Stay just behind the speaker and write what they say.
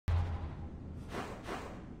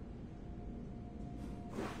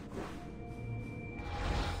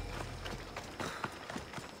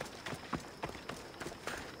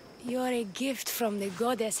You're a gift from the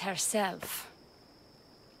goddess herself.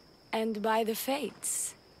 And by the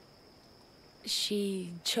fates.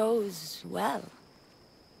 She chose well.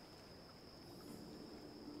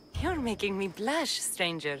 You're making me blush,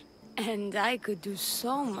 stranger. And I could do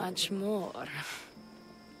so much more.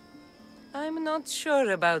 I'm not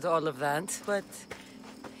sure about all of that, but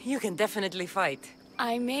you can definitely fight.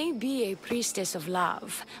 I may be a priestess of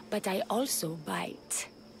love, but I also bite.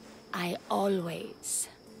 I always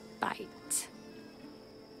bite.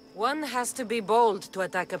 One has to be bold to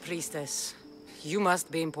attack a priestess. You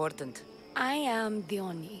must be important. I am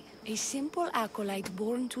Diona, a simple acolyte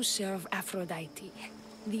born to serve Aphrodite.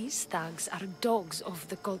 These thugs are dogs of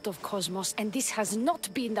the cult of Cosmos, and this has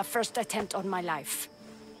not been the first attempt on my life.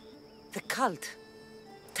 The cult?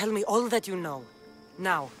 Tell me all that you know.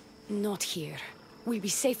 Now. Not here. We'll be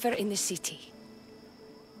safer in the city.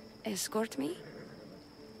 Escort me?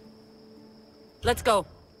 Let's go.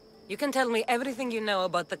 You can tell me everything you know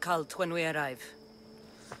about the cult when we arrive.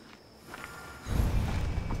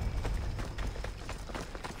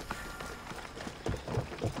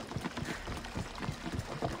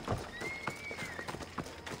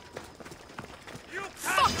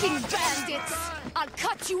 Fucking bandits! I'll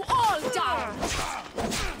cut you all down!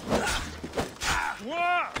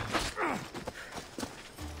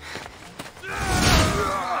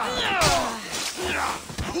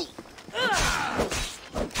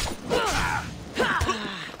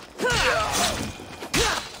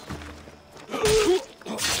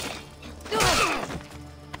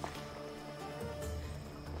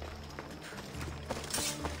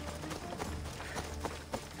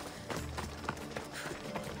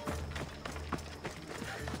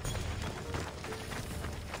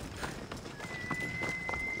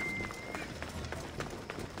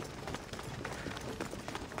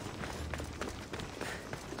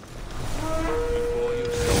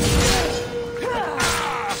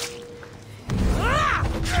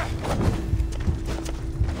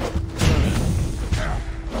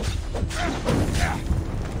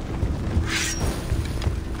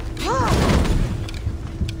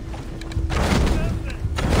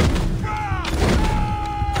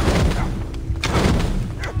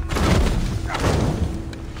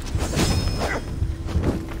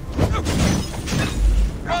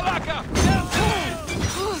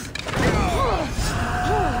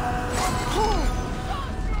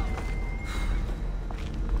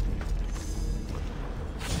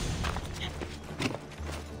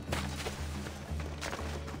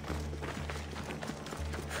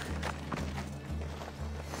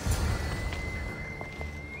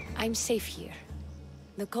 I'm safe here.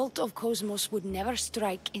 The cult of Cosmos would never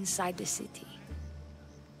strike inside the city.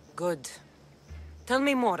 Good. Tell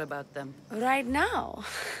me more about them. Right now?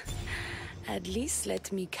 At least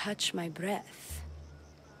let me catch my breath.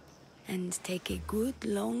 And take a good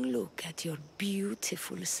long look at your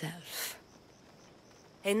beautiful self.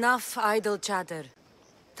 Enough idle chatter.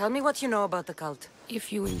 Tell me what you know about the cult.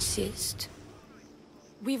 If you insist.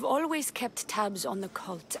 We've always kept tabs on the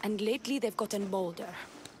cult, and lately they've gotten bolder.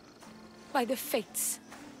 By the fates,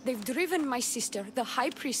 they've driven my sister, the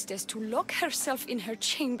High Priestess, to lock herself in her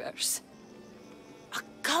chambers. A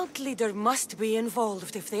cult leader must be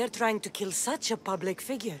involved if they are trying to kill such a public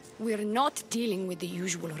figure. We're not dealing with the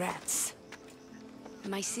usual rats.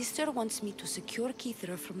 My sister wants me to secure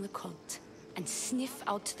Kithra from the cult, and sniff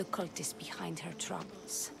out the cultists behind her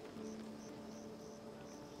troubles.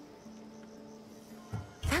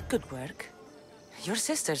 That could work. Your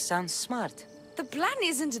sister sounds smart. The plan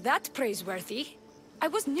isn't that praiseworthy. I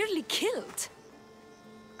was nearly killed.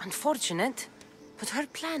 Unfortunate, but her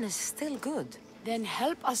plan is still good. Then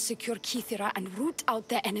help us secure Kithra and root out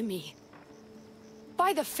the enemy.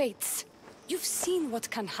 By the fates, you've seen what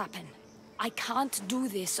can happen. I can't do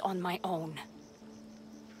this on my own.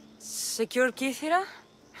 Secure Kithira?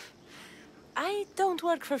 I don't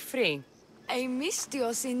work for free. A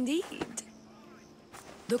mystios indeed.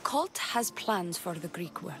 The cult has plans for the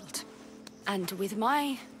Greek world. And with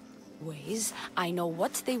my ways, I know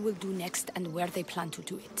what they will do next and where they plan to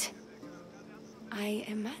do it. I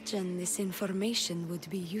imagine this information would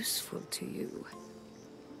be useful to you.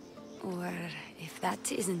 Or if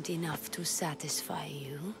that isn't enough to satisfy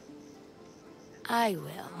you, I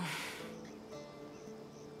will.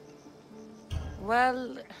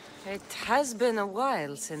 Well, it has been a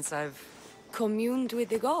while since I've communed with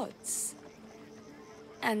the gods.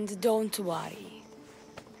 And don't worry.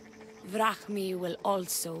 Vrachmi will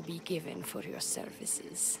also be given for your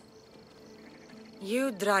services. You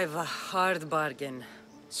drive a hard bargain.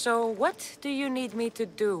 So what do you need me to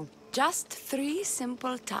do? Just 3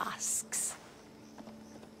 simple tasks.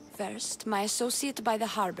 First, my associate by the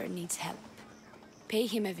harbor needs help. Pay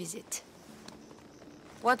him a visit.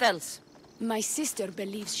 What else? My sister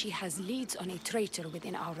believes she has leads on a traitor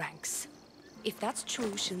within our ranks. If that's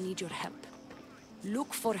true, she'll need your help.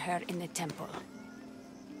 Look for her in the temple.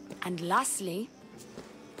 And lastly,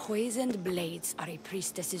 poisoned blades are a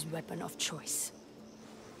priestess's weapon of choice.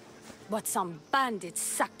 But some bandits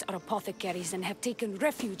sacked our apothecaries and have taken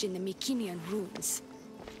refuge in the Mycenaean ruins.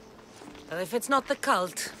 Well, if it's not the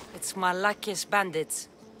cult, it's Malakis bandits.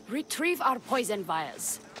 Retrieve our poison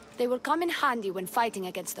vials. They will come in handy when fighting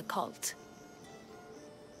against the cult.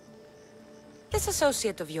 This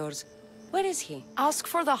associate of yours, where is he? Ask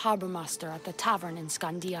for the harbor master at the tavern in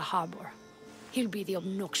Scandia Harbor. He'll be the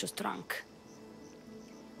obnoxious drunk.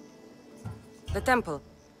 The temple,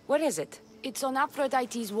 where is it? It's on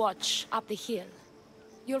Aphrodite's watch, up the hill.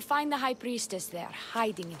 You'll find the High Priestess there,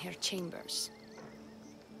 hiding in her chambers.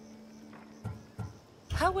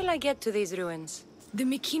 How will I get to these ruins? The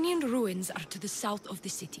Mycenaean ruins are to the south of the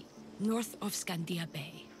city, north of Scandia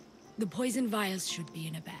Bay. The poison vials should be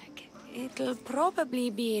in a bag. It'll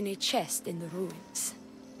probably be in a chest in the ruins.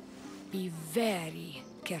 Be very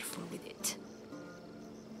careful with it.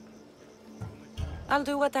 I'll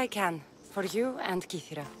do what I can, for you and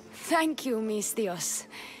Kithira. Thank you, Miss Dios.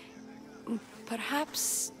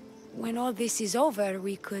 Perhaps, when all this is over,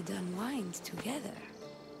 we could unwind together.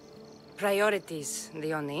 Priorities,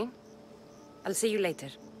 Dione. I'll see you later.